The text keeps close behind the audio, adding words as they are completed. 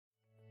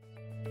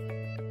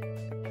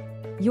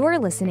You're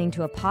listening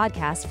to a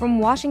podcast from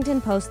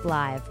Washington Post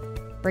Live,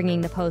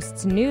 bringing the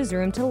Post's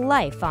newsroom to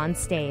life on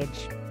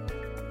stage.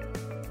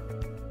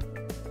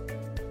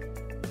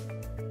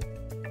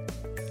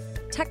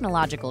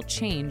 Technological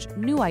change,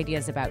 new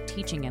ideas about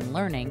teaching and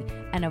learning,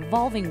 and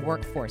evolving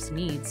workforce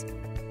needs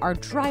are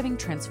driving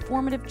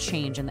transformative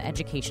change in the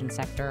education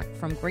sector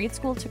from grade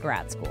school to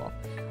grad school.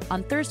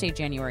 On Thursday,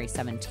 January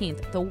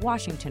 17th, the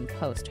Washington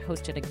Post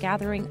hosted a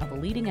gathering of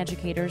leading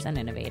educators and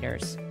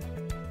innovators.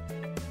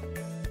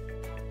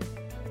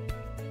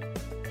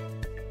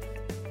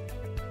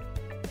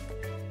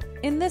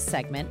 In this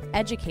segment,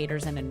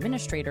 educators and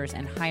administrators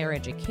in higher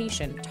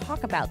education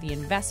talk about the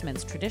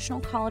investments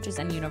traditional colleges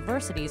and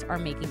universities are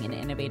making in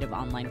innovative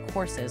online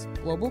courses,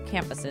 global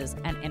campuses,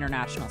 and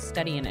international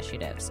study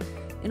initiatives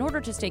in order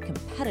to stay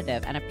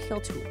competitive and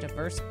appeal to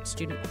diverse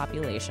student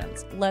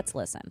populations. Let's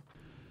listen.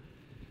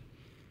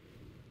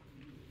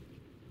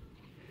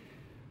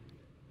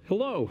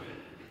 Hello.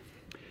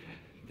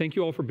 Thank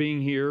you all for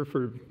being here,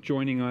 for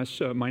joining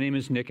us. My name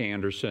is Nick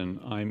Anderson.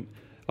 I'm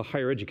a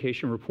higher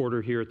education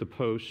reporter here at the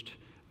Post.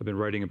 I've been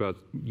writing about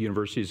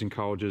universities and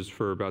colleges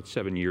for about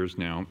 7 years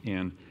now,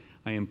 and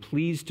I am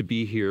pleased to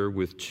be here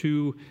with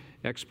two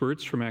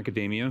experts from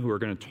academia who are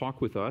going to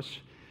talk with us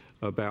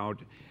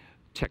about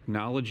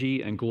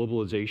technology and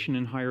globalization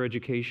in higher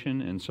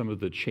education and some of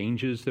the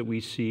changes that we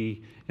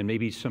see and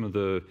maybe some of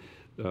the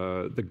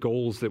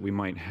goals that we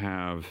might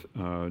have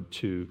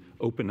to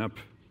open up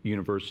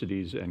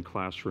universities and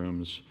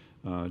classrooms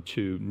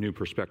to new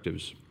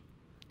perspectives.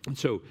 And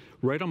so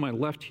right on my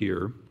left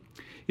here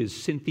is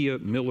Cynthia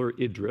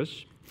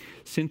Miller-Idris.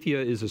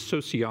 Cynthia is a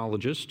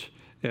sociologist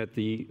at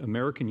the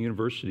American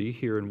University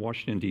here in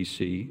Washington,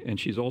 D.C., and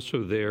she's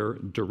also their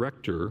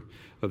director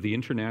of the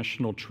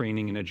International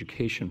Training and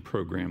Education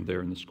program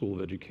there in the School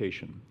of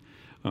Education.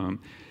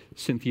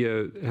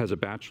 Cynthia has a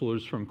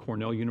bachelor's from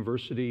Cornell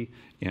University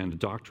and a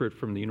doctorate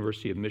from the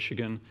University of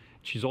Michigan.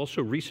 She's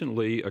also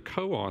recently a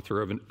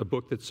co-author of a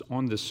book that's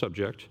on this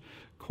subject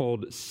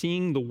called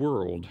Seeing the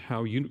World,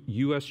 How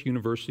U.S.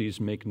 Universities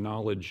Make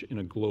Knowledge in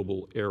a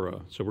Global Era.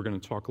 So we're going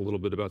to talk a little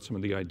bit about some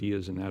of the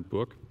ideas in that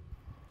book.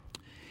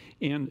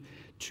 And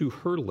to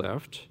her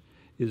left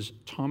is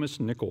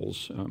Thomas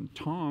Nichols.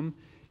 Tom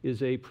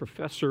is a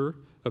professor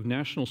of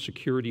national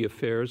security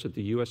affairs at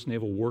the U.S.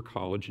 Naval War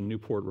College in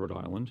Newport, Rhode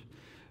Island.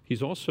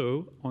 He's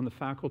also on the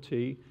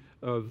faculty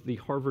of the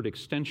Harvard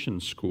Extension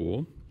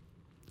School,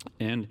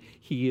 and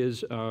he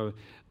is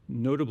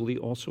notably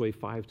also a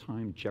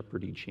 5-time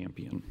Jeopardy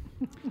champion.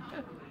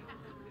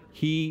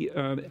 He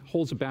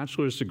holds a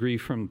bachelor's degree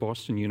from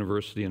Boston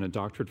University and a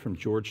doctorate from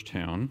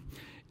Georgetown,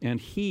 and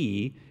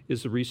he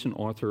is the recent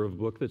author of a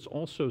book that's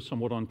also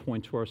somewhat on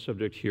point to our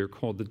subject here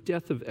called The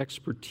Death of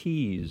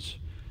Expertise,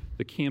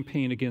 The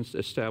Campaign Against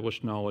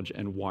Established Knowledge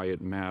and Why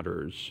It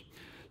Matters.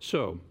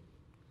 So,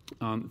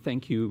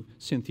 thank you,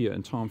 Cynthia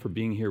and Tom, for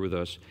being here with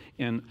us.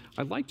 And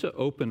I'd like to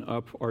open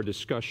up our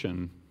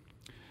discussion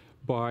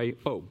by,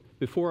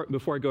 before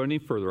I go any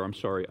further, I'm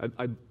sorry,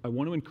 I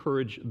want to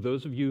encourage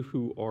those of you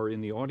who are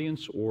in the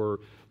audience or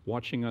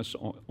watching us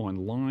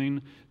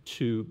online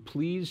to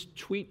please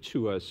tweet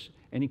to us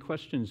any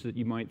questions that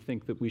you might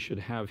think that we should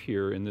have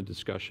here in the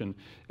discussion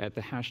at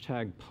the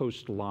hashtag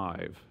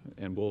 #PostLive,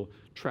 and we'll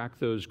track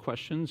those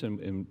questions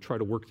and try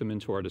to work them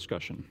into our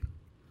discussion.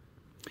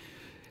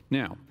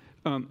 Now,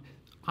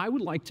 I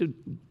would like to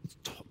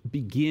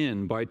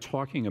begin by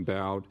talking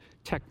about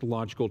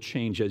technological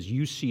change as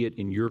you see it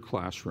in your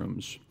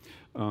classrooms.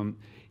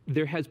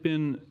 There has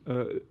been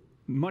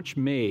much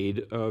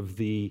made of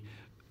the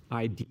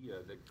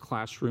idea that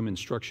classroom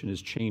instruction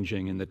is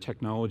changing and that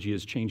technology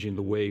is changing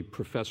the way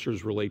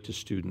professors relate to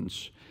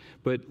students.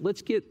 But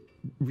let's get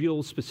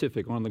real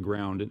specific on the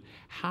ground. And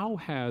how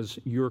has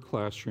your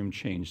classroom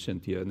changed,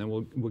 Cynthia? And then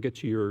we'll get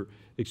to your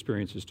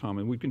experiences, Tom,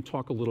 and we can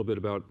talk a little bit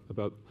about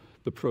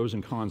the pros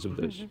and cons of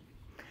this.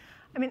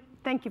 I mean,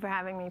 thank you for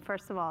having me.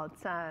 First of all,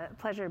 it's a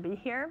pleasure to be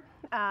here.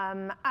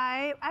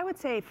 I would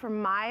say for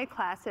my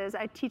classes,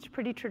 I teach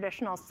pretty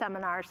traditional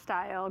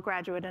seminar-style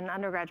graduate and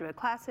undergraduate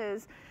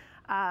classes.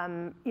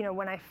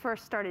 When I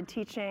first started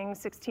teaching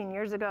 16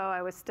 years ago,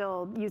 I was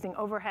still using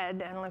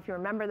overhead. I don't know if you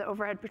remember the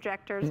overhead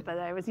projectors, but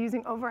I was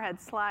using overhead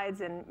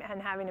slides and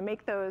having to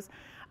make those.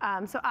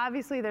 So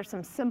obviously there's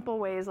some simple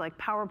ways like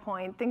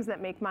PowerPoint, things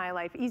that make my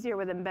life easier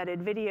with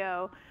embedded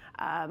video,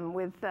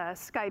 with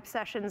Skype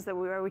sessions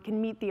where we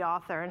can meet the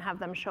author and have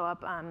them show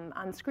up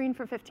on screen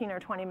for 15 or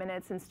 20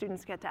 minutes and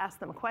students get to ask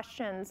them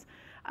questions.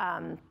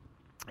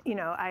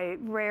 I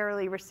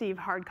rarely receive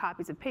hard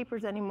copies of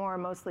papers anymore,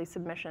 mostly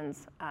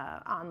submissions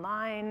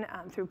online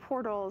through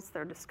portals.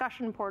 They're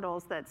discussion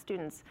portals that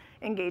students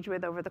engage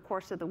with over the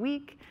course of the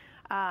week.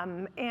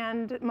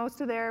 And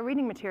most of their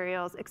reading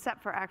materials,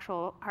 except for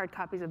actual hard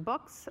copies of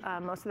books,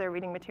 most of their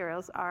reading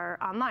materials are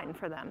online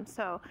for them.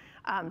 So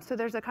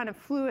there's a kind of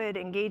fluid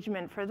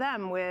engagement for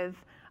them with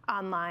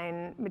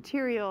online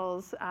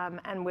materials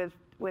and with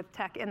with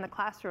tech in the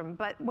classroom.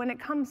 But when it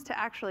comes to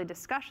actually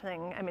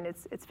discussing, I mean,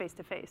 it's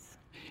face-to-face.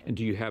 And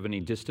do you have any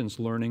distance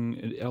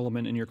learning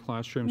element in your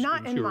classroom?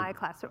 Not in my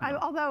classroom.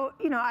 Although,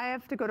 I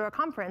have to go to a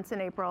conference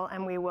in April,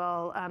 and we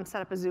will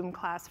set up a Zoom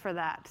class for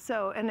that.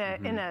 So in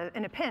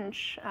a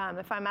pinch,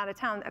 if I'm out of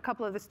town, a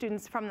couple of the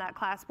students from that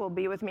class will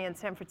be with me in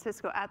San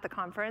Francisco at the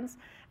conference,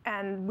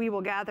 and we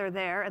will gather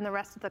there, and the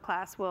rest of the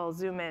class will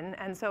Zoom in.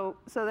 And so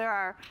there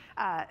are,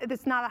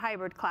 it's not a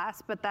hybrid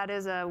class, but that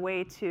is a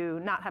way to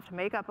not have to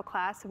make up a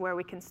class where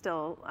we can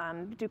still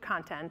do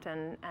content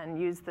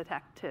and use the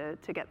tech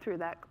to get through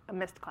that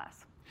missed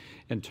class.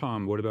 And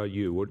Tom, what about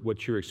you?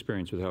 What's your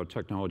experience with how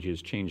technology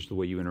has changed the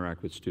way you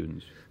interact with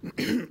students?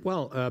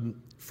 Well,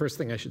 first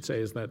thing I should say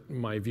is that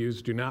my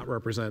views do not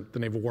represent the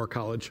Naval War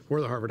College or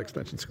the Harvard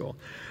Extension School.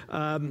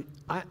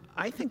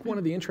 I think one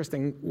of the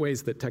interesting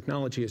ways that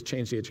technology has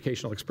changed the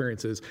educational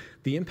experience is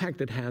the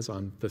impact it has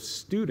on the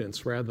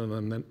students rather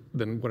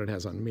than what it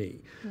has on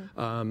me.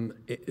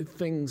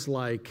 Things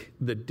like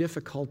the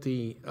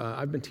difficulty,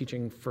 I've been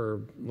teaching for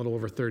a little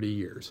over 30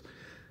 years.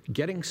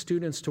 Getting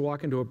students to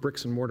walk into a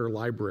bricks and mortar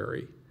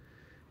library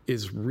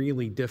is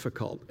really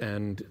difficult,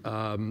 and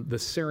the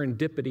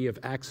serendipity of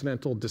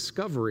accidental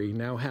discovery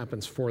now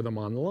happens for them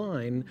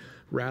online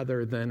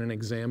rather than in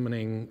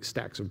examining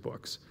stacks of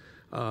books.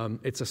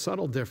 It's a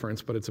subtle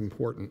difference, but it's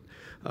important.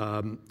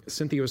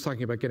 Cynthia was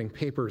talking about getting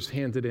papers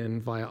handed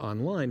in via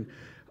online.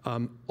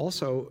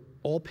 Also,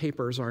 all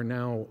papers are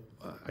now,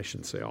 I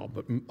shouldn't say all,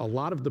 but a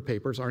lot of the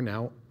papers are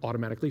now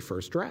automatically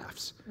first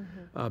drafts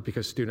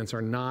because students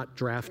are not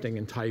drafting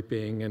and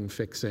typing and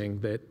fixing,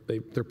 that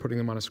they're putting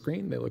them on a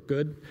screen, they look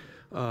good.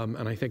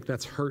 And I think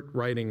that's hurt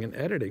writing and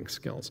editing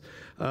skills.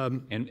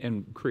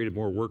 And created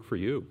more work for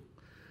you.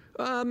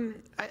 I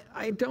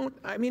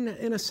mean,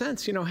 in a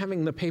sense,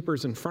 having the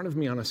papers in front of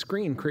me on a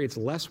screen creates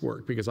less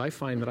work because I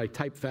find that I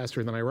type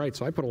faster than I write.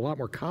 So I put a lot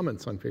more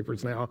comments on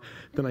papers now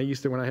than I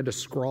used to when I had to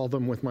scrawl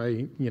them with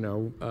my,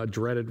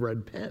 dreaded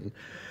red pen.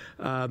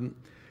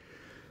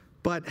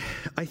 But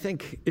I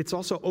think it's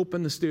also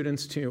opened the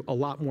students to a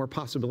lot more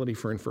possibility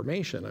for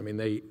information. I mean,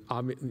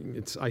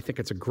 I think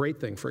it's a great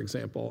thing, for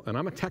example, and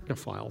I'm a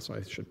technophile, so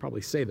I should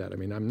probably say that. I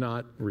mean, I'm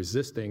not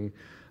resisting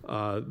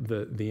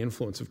the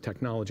influence of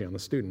technology on the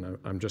student.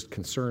 I'm just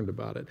concerned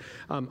about it.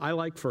 I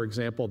like, for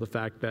example, the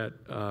fact that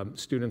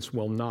students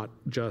will not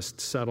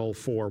just settle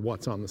for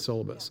what's on the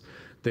syllabus.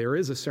 There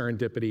is a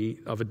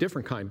serendipity of a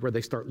different kind where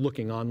they start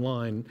looking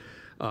online.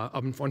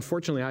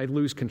 Unfortunately, I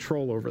lose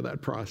control over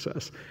that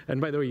process. And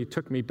by the way, you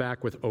took me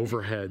back with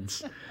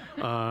overheads,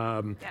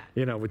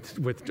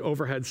 with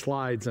overhead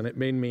slides, and it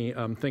made me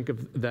think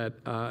of that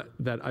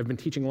I've been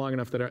teaching long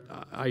enough that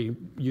I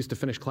used to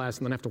finish class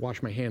and then have to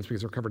wash my hands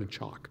because they're covered in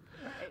chalk.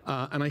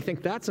 And I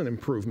think that's an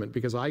improvement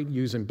because I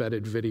use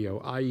embedded video.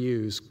 I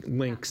use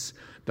links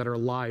that are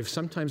live.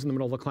 Sometimes in the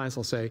middle of the class,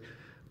 I'll say,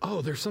 oh,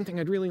 there's something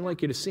I'd really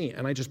like you to see.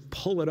 And I just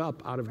pull it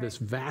up out of this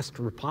vast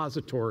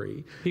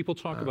repository. People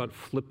talk about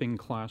flipping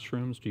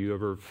classrooms. Do you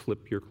ever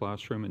flip your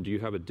classroom? And do you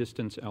have a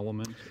distance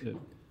element?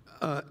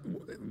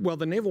 Well,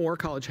 the Naval War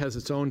College has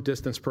its own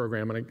distance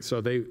program, and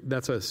so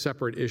that's a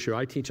separate issue.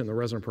 I teach in the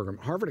resident program.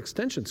 Harvard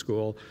Extension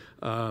School,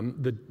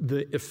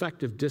 the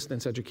effect of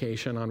distance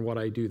education on what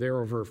I do there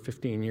over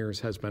 15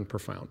 years has been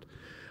profound.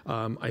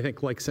 I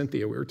think, like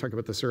Cynthia, we were talking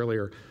about this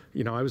earlier.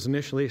 I was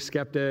initially a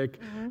skeptic.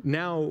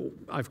 Now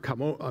I've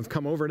come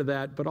over to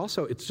that, but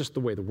also it's just the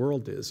way the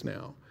world is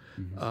now.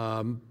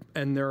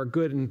 And there are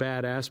good and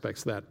bad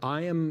aspects of that.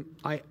 I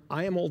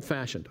am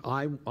old-fashioned.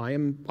 I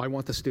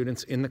want the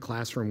students in the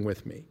classroom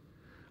with me.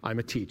 I'm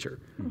a teacher.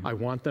 I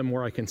want them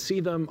where I can see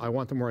them. I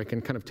want them where I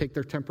can kind of take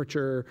their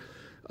temperature,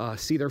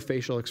 see their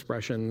facial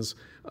expressions,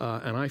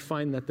 and I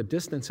find that the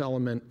distance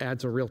element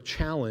adds a real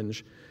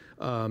challenge.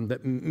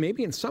 That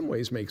maybe in some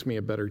ways makes me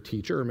a better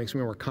teacher or makes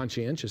me a more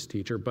conscientious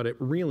teacher, but it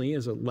really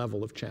is a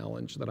level of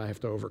challenge that I have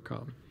to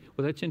overcome.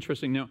 Well, that's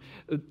interesting. Now,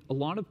 a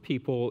lot of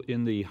people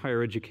in the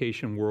higher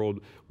education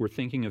world were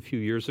thinking a few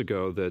years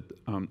ago that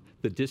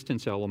the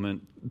distance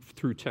element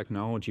through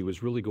technology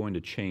was really going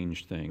to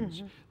change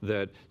things,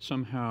 that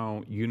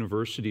somehow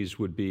universities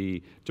would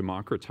be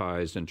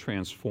democratized and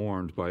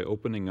transformed by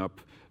opening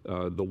up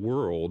the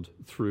world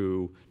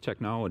through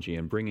technology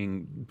and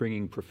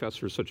bringing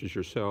professors such as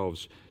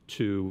yourselves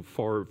to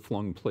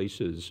far-flung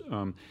places.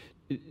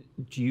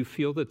 Do you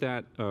feel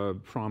that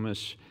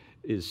promise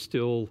is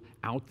still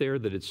out there,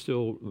 that it's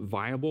still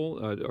viable?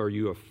 Are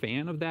you a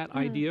fan of that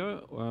idea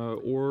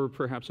or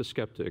perhaps a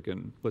skeptic?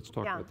 And let's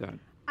talk about that.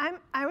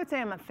 I would say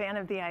I'm a fan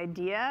of the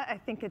idea. I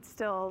think it's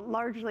still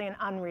largely an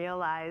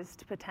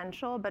unrealized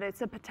potential, but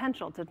it's a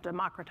potential to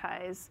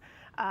democratize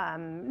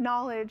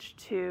knowledge,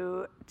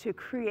 to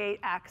create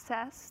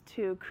access,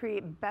 to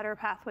create better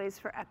pathways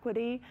for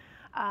equity.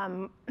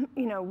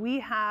 We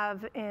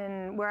have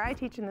where I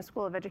teach in the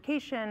School of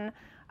Education,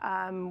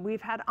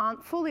 we've had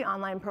fully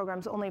online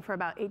programs only for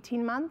about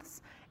 18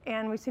 months,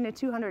 and we've seen a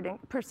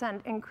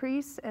 200%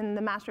 increase in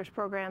the master's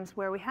programs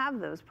where we have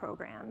those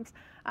programs.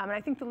 And I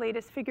think the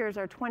latest figures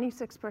are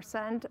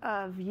 26%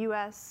 of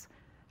U.S.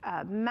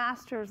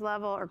 master's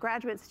level or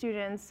graduate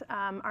students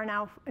are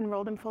now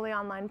enrolled in fully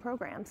online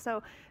programs.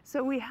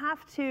 So we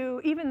have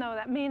to, even though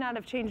that may not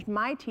have changed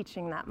my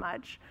teaching that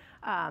much,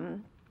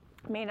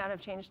 may not have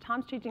changed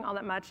Tom's teaching all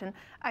that much, and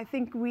I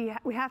think we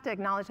have to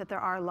acknowledge that there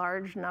are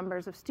large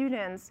numbers of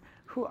students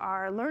who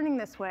are learning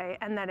this way,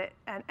 and that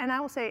and I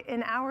will say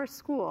in our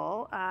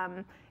school,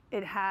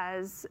 it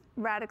has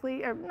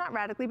radically, or not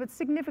radically, but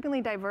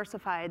significantly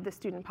diversified the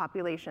student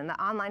population.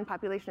 The online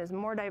population is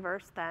more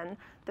diverse than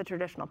the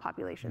traditional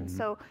population. Mm-hmm.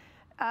 So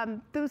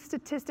those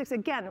statistics,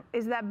 again,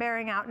 is that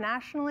bearing out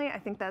nationally? I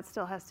think that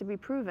still has to be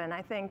proven.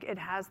 I think it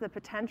has the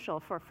potential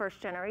for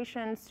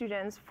first-generation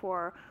students,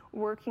 for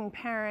working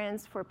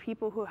parents, for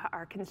people who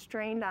are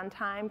constrained on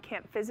time,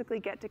 can't physically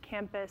get to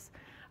campus,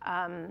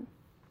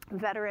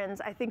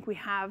 veterans. I think we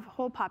have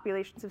whole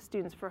populations of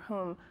students for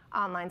whom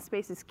online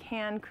spaces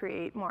can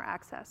create more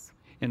access.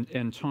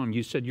 And Tom,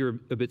 you said you're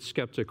a bit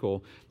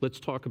skeptical. Let's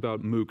talk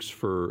about MOOCs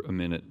for a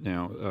minute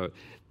now.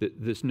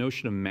 This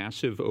notion of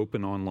massive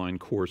open online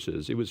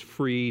courses. It was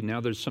free. Now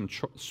there's some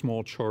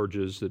small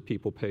charges that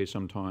people pay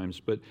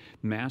sometimes, but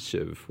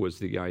massive was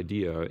the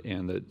idea,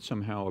 and that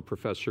somehow a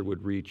professor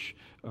would reach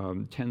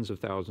tens of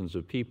thousands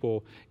of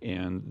people,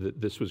 and that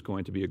this was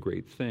going to be a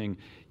great thing.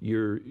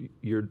 You're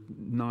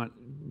not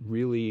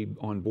really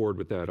on board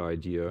with that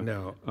idea.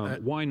 No.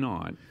 Why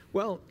not?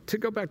 Well, to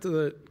go back to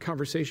the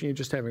conversation you're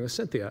just having with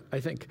Cynthia,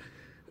 I think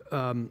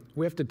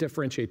we have to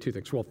differentiate two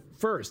things. Well,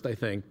 first, I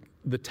think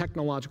the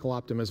technological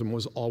optimism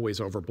was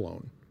always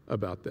overblown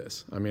about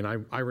this. I mean,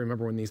 I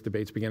remember when these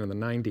debates began in the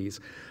 90s,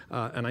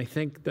 and I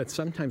think that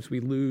sometimes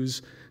we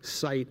lose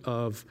sight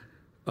of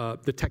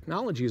the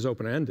technology is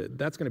open-ended.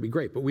 That's going to be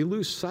great, but we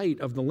lose sight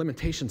of the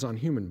limitations on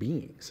human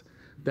beings,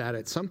 that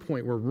at some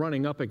point we're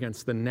running up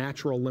against the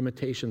natural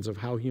limitations of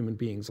how human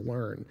beings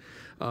learn.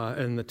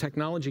 And the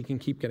technology can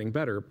keep getting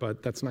better,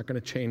 but that's not going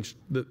to change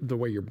the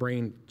way your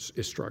brain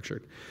is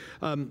structured.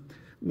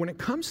 When it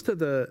comes to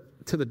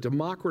the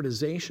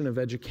democratization of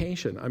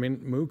education, I mean,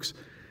 MOOCs,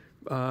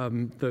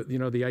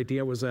 the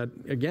idea was that,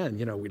 again,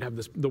 we'd have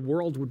the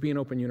world would be an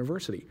open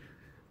university.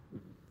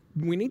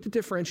 We need to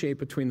differentiate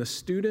between the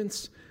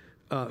students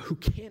who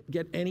can't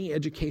get any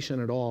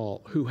education at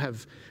all, who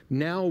have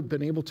now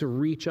been able to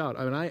reach out.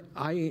 I mean,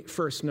 I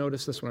first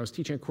noticed this when I was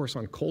teaching a course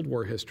on Cold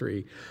War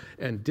history,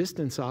 and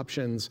distance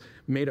options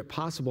made it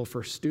possible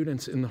for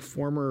students in the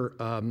former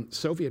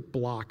Soviet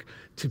bloc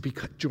to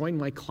join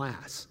my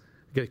class.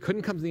 They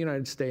couldn't come to the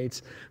United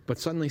States, but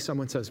suddenly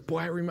someone says, boy,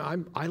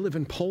 I live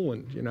in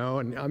Poland, and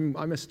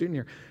I'm a student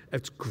here.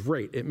 It's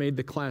great. It made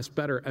the class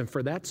better. And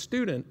for that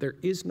student, there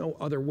is no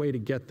other way to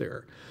get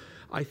there.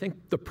 I think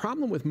the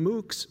problem with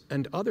MOOCs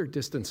and other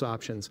distance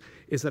options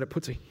is that it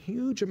puts a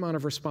huge amount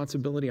of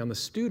responsibility on the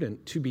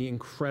student to be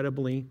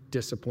incredibly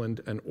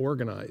disciplined and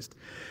organized.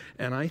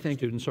 And I think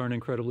students aren't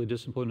incredibly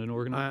disciplined and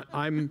organized.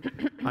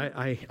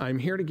 I'm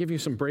here to give you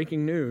some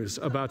breaking news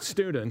about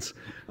students.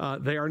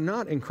 They are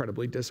not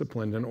incredibly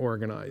disciplined and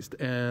organized.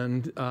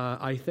 And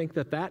I think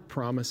that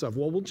promise of,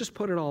 well, we'll just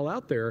put it all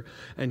out there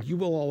and you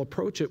will all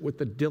approach it with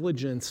the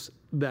diligence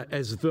that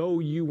as though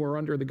you were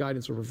under the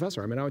guidance of a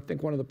professor. I mean, I would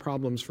think one of the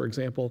problems, for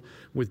example,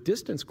 with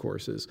distance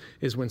courses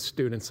is when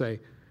students say,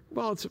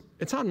 well,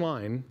 it's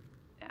online.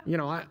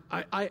 Yeah.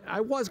 I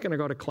was going to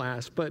go to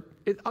class, but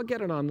I'll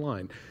get it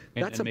online.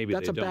 That's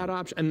a bad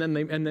option. And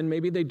then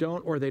maybe they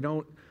don't, or they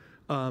don't.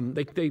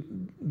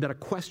 That a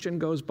question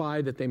goes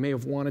by that they may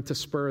have wanted to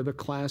spur the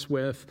class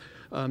with.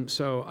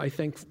 So I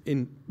think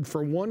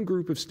for one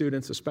group of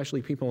students,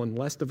 especially people in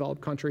less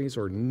developed countries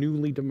or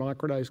newly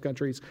democratized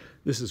countries,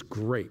 this is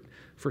great.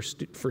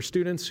 For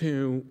students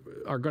who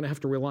are going to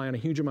have to rely on a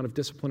huge amount of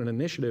discipline and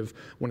initiative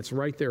when it's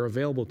right there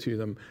available to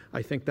them,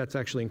 I think that's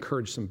actually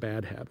encouraged some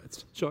bad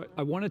habits. So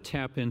I want to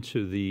tap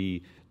into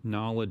the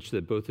knowledge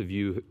that both of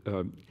you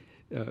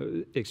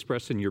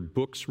expressed in your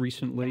books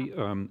recently.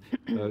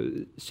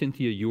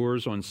 Cynthia,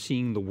 yours on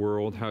Seeing the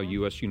World, How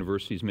U.S.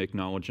 Universities Make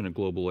Knowledge in a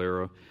Global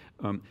Era.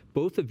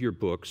 Both of your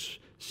books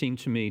seem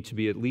to me to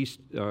be at least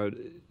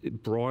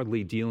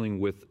broadly dealing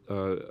with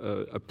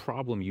a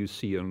problem you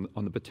see on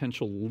the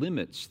potential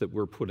limits that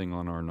we're putting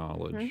on our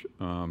knowledge.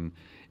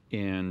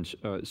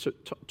 Mm-hmm. So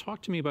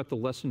talk to me about the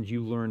lessons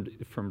you learned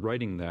from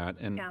writing that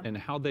and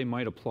how they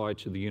might apply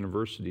to the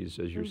universities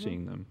as you're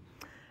seeing them.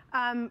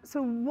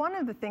 So one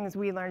of the things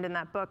we learned in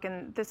that book,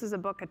 and this is a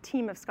book a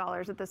team of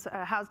scholars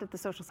housed at the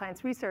Social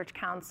Science Research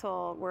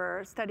Council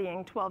were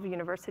studying 12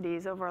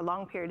 universities over a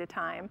long period of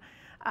time.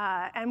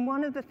 And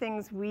one of the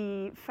things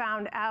we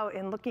found out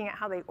in looking at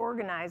how they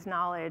organize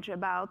knowledge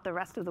about the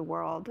rest of the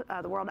world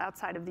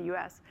outside of the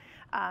US,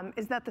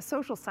 is that the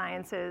social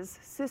sciences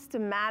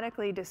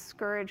systematically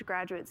discourage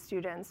graduate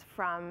students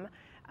from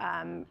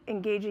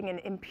engaging in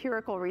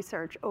empirical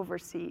research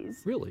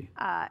overseas. Really?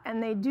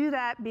 And they do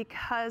that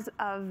because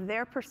of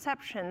their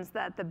perceptions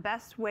that the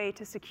best way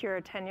to secure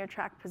a tenure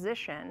track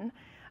position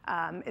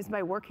is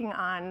by working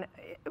on,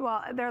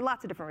 well, there are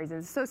lots of different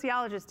reasons.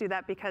 Sociologists do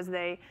that because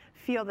they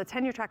feel the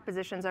tenure track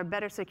positions are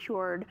better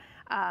secured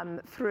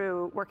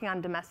through working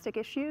on domestic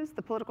issues.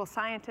 The political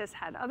scientists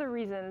had other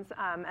reasons,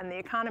 and the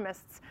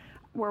economists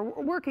were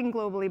working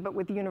globally, but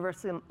with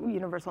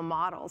universal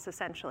models,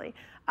 essentially.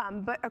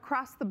 But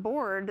across the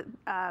board,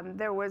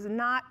 there was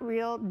not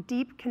real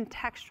deep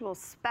contextual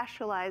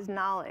specialized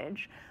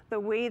knowledge the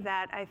way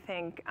that I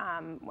think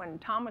when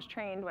Tom was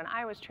trained, when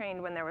I was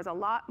trained, when there was a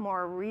lot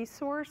more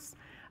resources,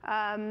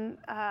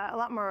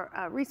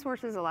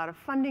 a lot of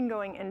funding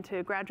going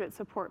into graduate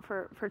support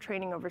for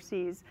training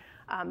overseas.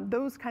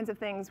 Those kinds of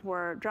things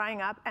were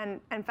drying up, and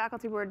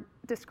faculty were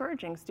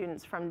discouraging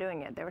students from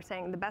doing it. They were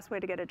saying the best way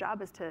to get a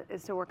job is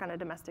to work on a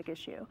domestic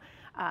issue,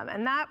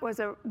 and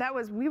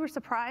we were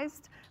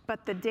surprised,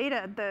 but the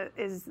data,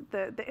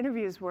 the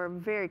interviews were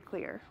very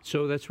clear.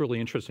 So that's really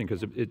interesting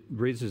because it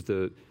raises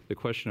the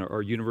question: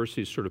 are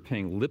universities sort of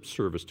paying lip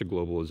service to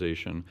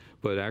globalization,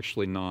 but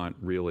actually not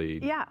really?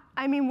 Yeah,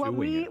 I mean,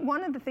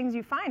 one of the things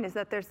you find is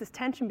that there's this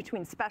tension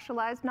between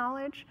specialized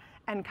knowledge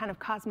and kind of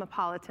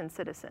cosmopolitan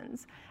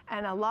citizens.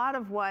 And a lot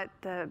of what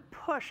the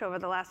push over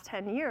the last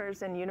 10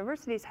 years in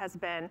universities has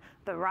been,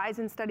 the rise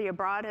in study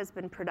abroad has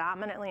been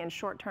predominantly in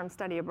short-term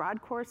study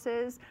abroad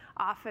courses,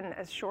 often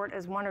as short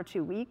as 1 or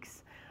 2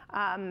 weeks.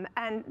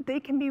 And they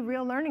can be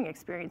real learning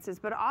experiences,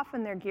 but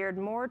often they're geared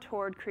more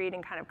toward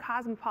creating kind of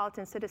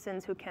cosmopolitan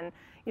citizens who can,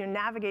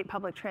 navigate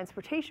public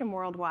transportation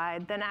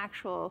worldwide than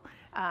actual,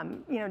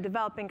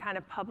 developing kind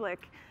of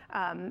public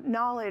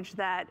knowledge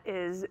that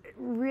is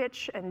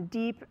rich and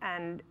deep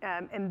and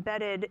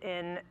embedded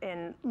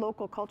in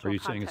local cultural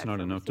context. Are you saying it's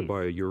not enough to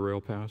buy a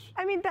Eurail pass?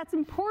 I mean, that's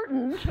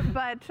important,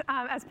 but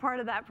as part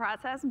of that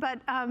process. But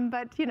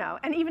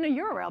and even a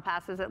Eurail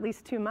pass is at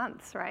least 2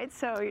 months, right?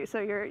 So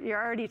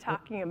you're already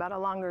talking about a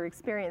longer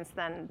experience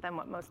than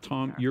what most people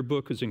are. Tom, your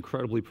book is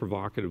incredibly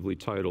provocatively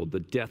titled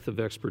 "The Death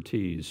of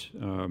Expertise,"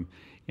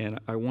 and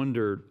I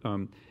wonder.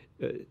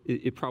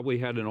 It probably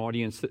had an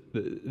audience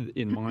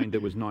in mind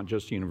that was not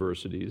just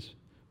universities,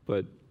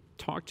 but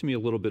talk to me a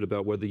little bit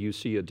about whether you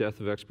see a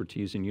death of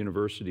expertise in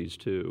universities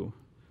too.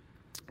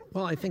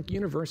 Well, I think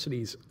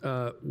universities,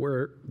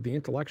 where the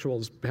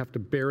intellectuals have to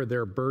bear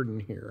their burden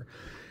here,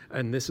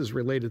 and this is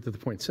related to the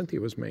point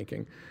Cynthia was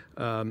making,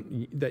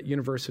 that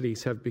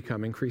universities have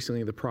become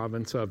increasingly the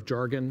province of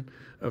jargon,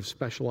 of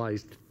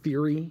specialized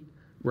theory,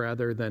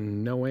 rather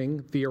than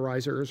knowing,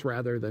 theorizers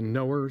rather than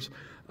knowers.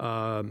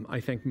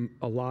 I think in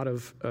a lot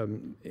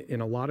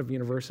of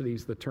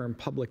universities, the term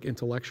public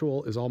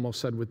intellectual is almost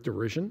said with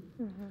derision,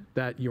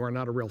 that you are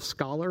not a real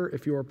scholar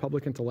if you are a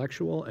public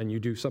intellectual and you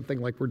do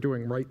something like we're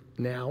doing right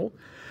now.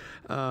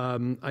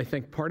 I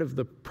think part of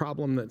the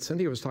problem that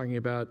Cynthia was talking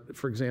about,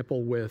 for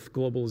example, with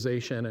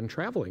globalization and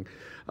traveling,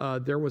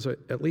 there was,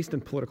 at least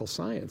in political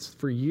science,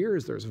 for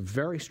years there was a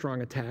very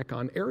strong attack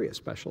on area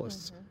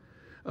specialists.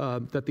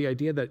 That the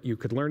idea that you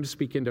could learn to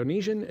speak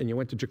Indonesian and you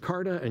went to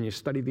Jakarta and you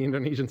studied the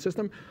Indonesian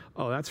system,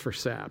 that's for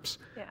saps.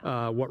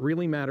 Yeah. What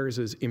really matters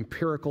is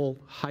empirical,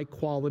 high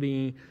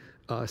quality,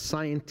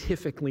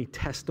 scientifically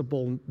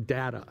testable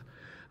data.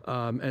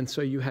 And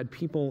so you had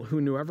people who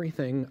knew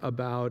everything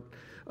about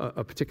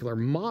a particular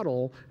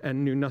model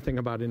and knew nothing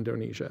about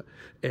Indonesia.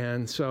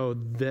 And so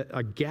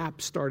a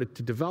gap started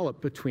to develop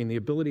between the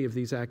ability of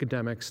these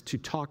academics to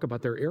talk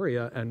about their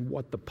area and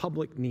what the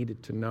public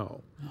needed to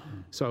know.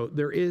 So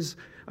there is,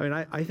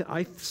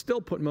 I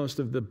still put most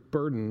of the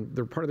burden,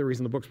 part of the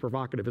reason the book's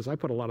provocative is I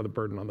put a lot of the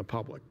burden on the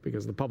public,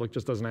 because the public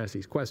just doesn't ask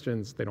these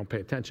questions, they don't pay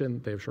attention,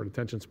 they have short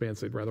attention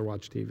spans, they'd rather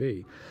watch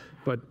TV.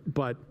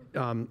 But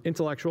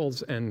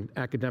intellectuals and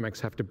academics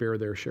have to bear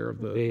their share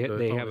of the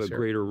They have a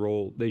greater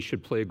role, they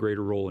should play a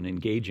greater role in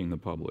engaging the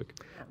public.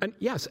 And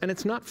yes, and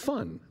it's not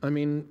fun. I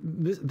mean,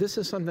 this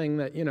is something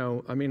that,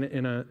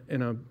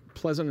 in a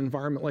pleasant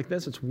environment like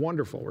this, it's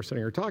wonderful. We're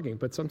sitting here talking,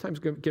 but sometimes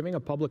giving a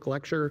public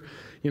lecture,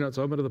 it's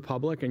open to the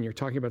public and you're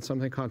talking about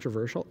something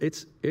controversial,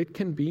 it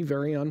can be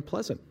very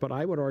unpleasant. But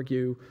I would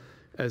argue,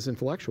 as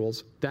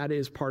intellectuals, that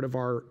is part of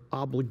our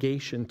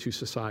obligation to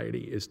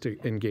society, is to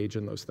engage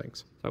in those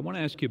things. I want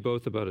to ask you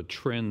both about a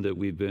trend that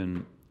we've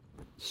been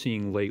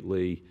seeing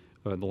lately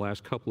in the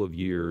last couple of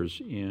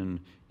years in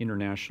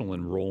international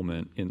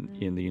enrollment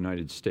in the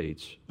United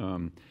States.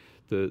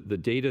 The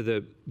data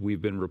that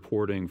we've been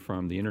reporting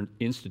from the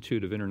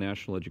Institute of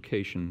International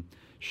Education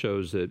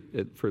shows that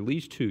for at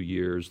least 2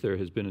 years, there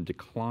has been a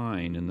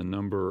decline in the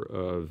number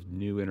of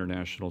new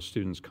international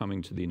students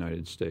coming to the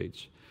United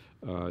States.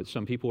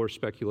 Some people are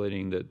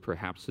speculating that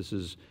perhaps this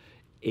is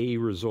a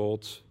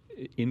result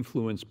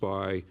influenced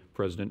by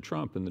President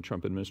Trump and the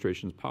Trump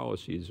administration's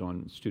policies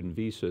on student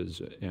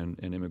visas and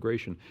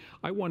immigration.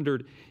 I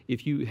wondered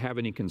if you have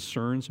any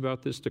concerns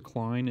about this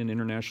decline in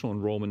international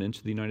enrollment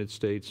into the United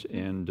States,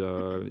 and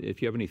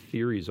if you have any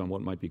theories on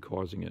what might be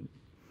causing it.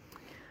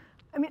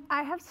 I mean,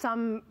 I have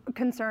some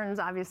concerns,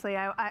 obviously.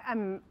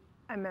 I'm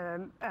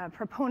a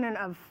proponent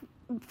of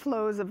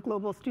flows of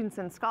global students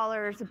and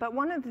scholars, but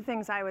one of the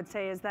things I would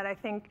say is that I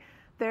think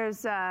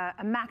there's a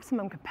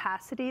maximum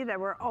capacity that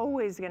we're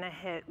always going to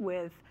hit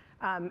with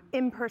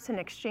in-person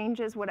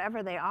exchanges,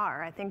 whatever they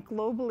are. I think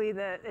globally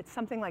it's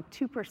something like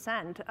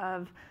 2%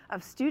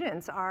 of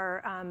students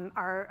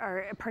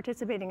are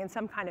participating in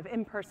some kind of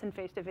in-person,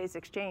 face-to-face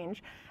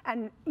exchange.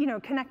 And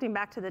connecting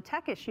back to the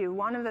tech issue,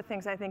 one of the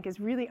things I think is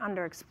really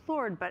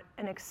underexplored, but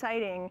an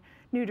exciting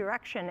new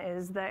direction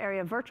is the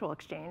area of virtual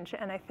exchange.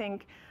 And I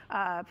think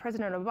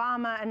President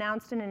Obama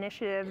announced an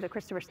initiative, the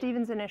Christopher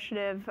Stevens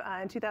Initiative,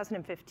 in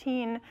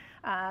 2015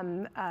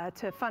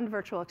 to fund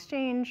virtual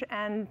exchange.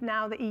 And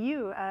now the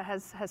EU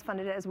has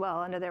funded it as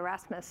well under the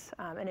Erasmus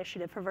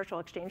initiative for virtual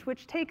exchange,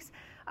 which takes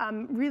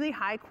really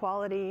high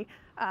quality,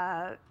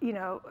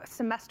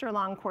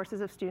 semester-long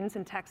courses of students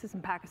in Texas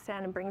and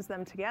Pakistan and brings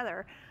them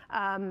together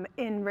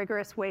in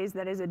rigorous ways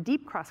that is a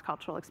deep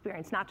cross-cultural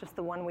experience, not just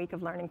the 1 week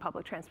of learning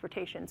public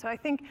transportation. So I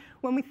think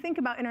when we think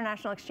about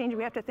international exchange,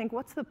 we have to think,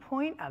 what's the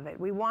point of it?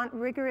 We want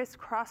rigorous,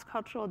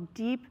 cross-cultural,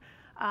 deep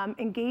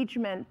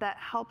engagement that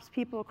helps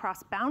people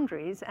across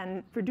boundaries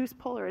and reduce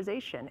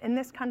polarization in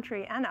this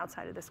country and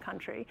outside of this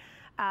country.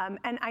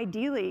 And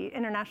ideally,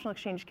 international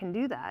exchange can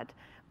do that.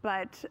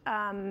 But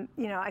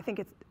I think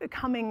it's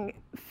coming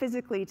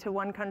physically to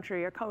one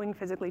country or going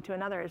physically to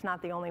another is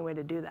not the only way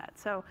to do that.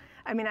 So,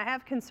 I mean, I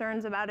have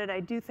concerns about it. I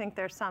do think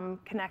there's some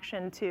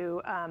connection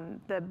to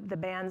the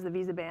bans, the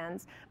visa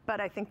bans, but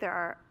I think there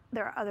are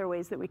other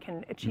ways that we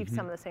can achieve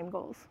some of the same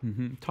goals.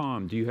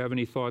 Tom, do you have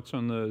any thoughts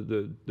on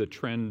the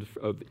trend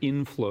of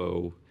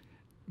inflow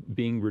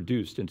being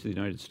reduced into the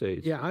United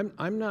States? Yeah,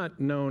 I'm not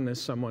known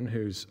as someone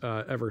who's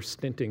ever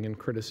stinting in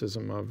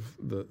criticism of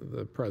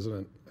the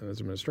president and his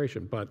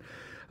administration, but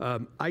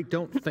I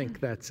don't think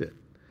that's it.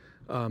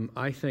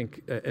 I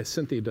think, as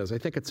Cynthia does, I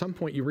think at some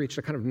point you reach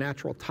a kind of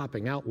natural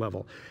topping out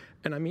level.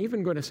 And I'm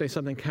even going to say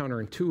something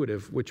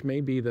counterintuitive, which may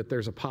be that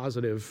there's a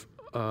positive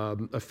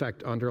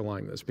effect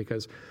underlying this,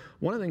 because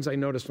one of the things I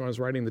noticed when I was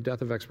writing The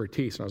Death of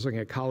Expertise and I was looking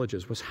at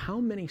colleges was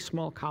how many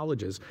small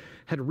colleges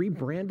had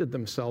rebranded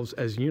themselves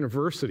as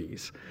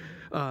universities,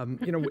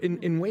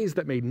 in ways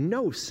that made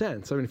no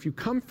sense. I mean, if you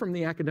come from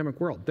the academic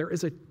world, there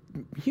is a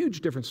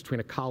huge difference between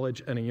a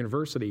college and a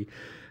university.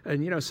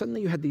 And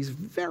suddenly you had these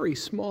very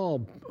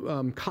small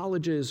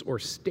colleges or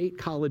state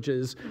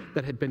colleges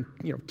that had been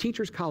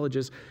teachers'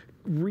 colleges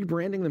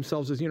rebranding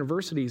themselves as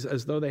universities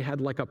as though they had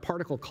like a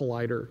particle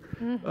collider,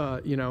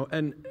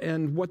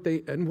 and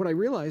what I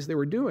realized they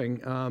were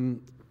doing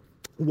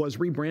was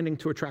rebranding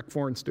to attract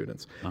foreign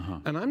students.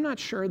 And I'm not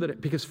sure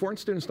that because foreign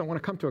students don't want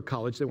to come to a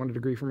college, they want a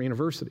degree from a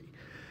university.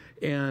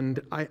 And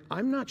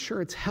I'm not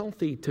sure it's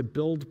healthy to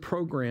build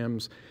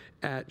programs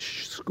at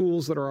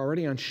schools that are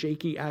already on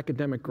shaky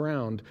academic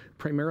ground,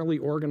 primarily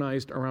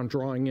organized around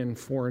drawing in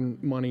foreign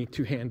money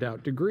to hand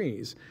out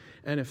degrees.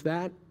 And if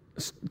that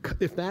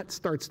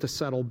starts to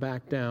settle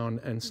back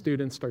down and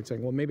students start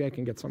saying, well, maybe I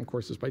can get some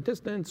courses by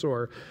distance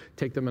or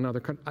take them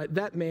another country,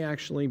 that may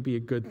actually be a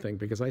good thing,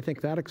 because I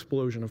think that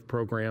explosion of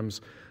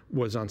programs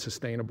was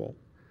unsustainable.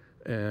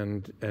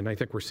 And I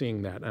think we're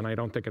seeing that, and I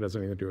don't think it has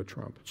anything to do with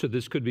Trump. So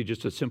this could be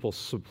just a simple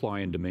supply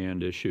and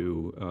demand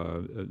issue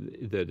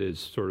that is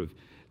sort of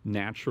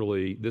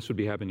naturally, this would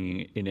be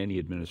happening in any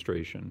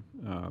administration.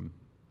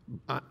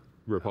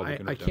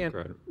 Republican or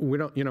Democrat. We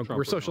don't,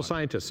 we're social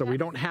scientists, so we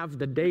don't have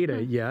the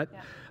data yet.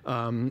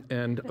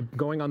 And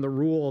going on the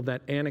rule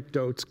that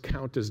anecdotes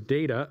count as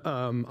data,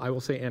 I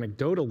will say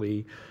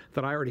anecdotally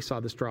that I already saw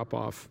this drop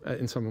off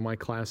in some of my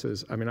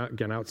classes. I mean,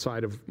 again,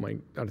 outside of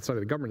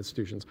the government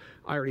institutions,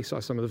 I already saw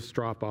some of this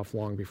drop off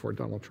long before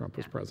Donald Trump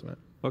was president.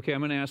 Okay,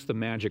 I'm going to ask the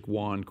magic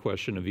wand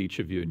question of each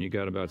of you, and you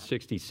got about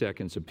 60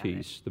 seconds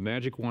apiece. The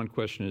magic wand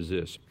question is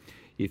this: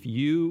 if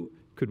you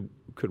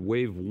could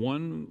wave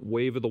one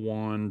wave of the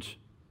wand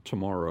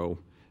tomorrow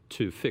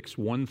to fix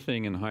one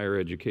thing in higher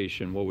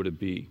education, what would it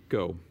be?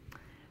 Go.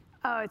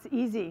 Oh, it's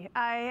easy.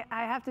 I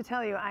have to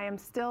tell you, I am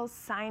still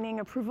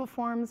signing approval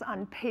forms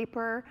on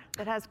paper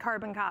that has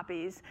carbon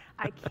copies.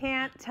 I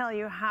can't tell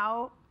you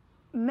how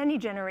many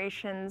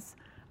generations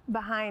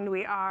behind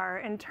we are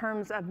in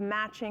terms of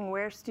matching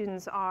where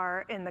students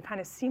are in the kind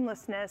of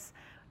seamlessness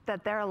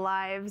that their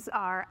lives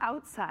are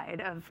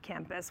outside of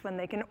campus, when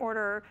they can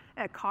order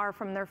a car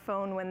from their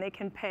phone, when they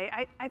can pay.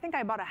 I think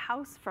I bought a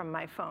house from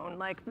my phone,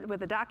 like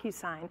with a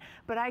DocuSign,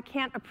 but I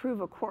can't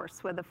approve a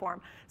course with a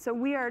form. So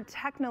we are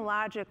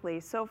technologically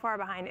so far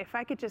behind. If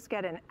I could just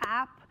get an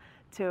app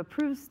to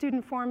approve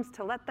student forms,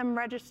 to let them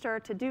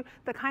register, to do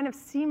the kind of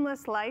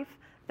seamless life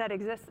that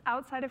exists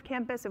outside of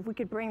campus, if we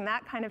could bring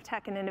that kind of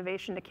tech and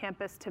innovation to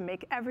campus to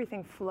make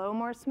everything flow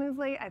more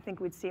smoothly, I think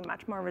we'd see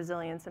much more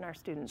resilience in our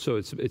students. So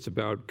it's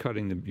about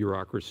cutting the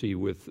bureaucracy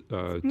with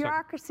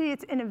bureaucracy,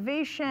 it's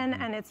innovation,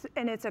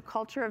 and it's a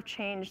culture of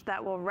change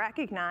that will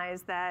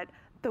recognize that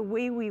the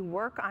way we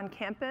work on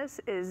campus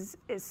is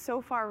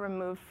so far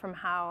removed from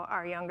how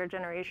our younger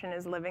generation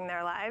is living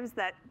their lives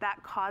that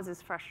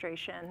causes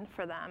frustration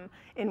for them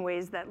in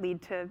ways that lead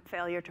to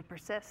failure to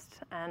persist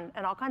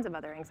and all kinds of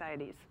other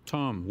anxieties.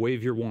 Tom,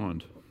 wave your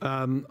wand.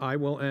 I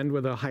will end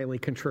with a highly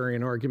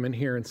contrarian argument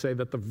here and say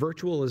that the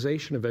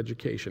virtualization of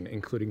education,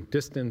 including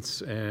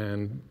distance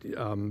and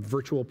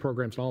virtual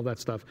programs and all that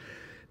stuff,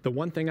 The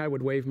one thing I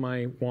would wave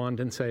my wand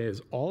and say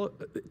is,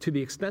 to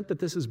the extent that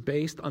this is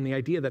based on the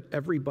idea that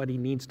everybody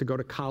needs to go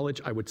to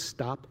college, I would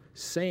stop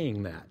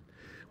saying that.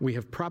 We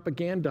have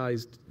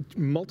propagandized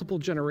multiple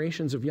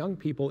generations of young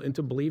people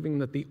into believing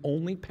that the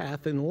only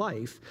path in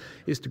life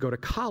is to go to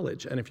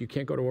college. And if you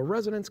can't go to a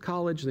residence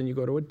college, then you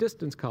go to a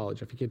distance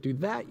college. If you can't do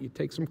that, you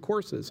take some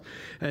courses.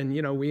 And,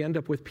 we end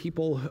up with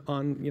people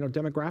on,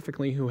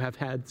 demographically who have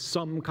had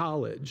some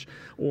college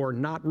or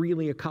not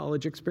really a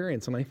college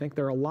experience. And I think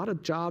there are a lot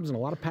of jobs and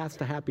a lot of paths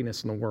to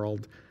happiness in the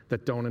world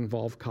that don't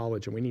involve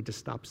college, and we need to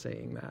stop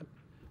saying that.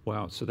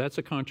 Wow, so that's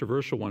a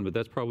controversial one, but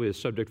that's probably a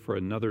subject for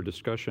another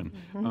discussion.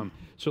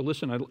 So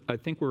listen, I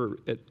think we're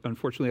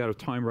unfortunately out of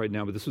time right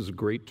now, but this was a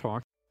great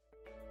talk.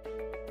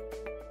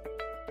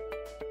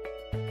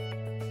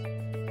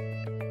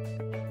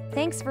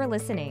 Thanks for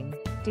listening.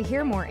 To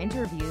hear more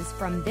interviews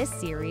from this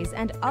series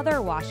and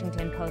other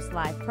Washington Post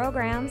Live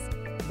programs,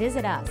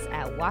 visit us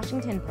at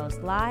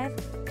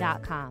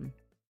WashingtonPostLive.com.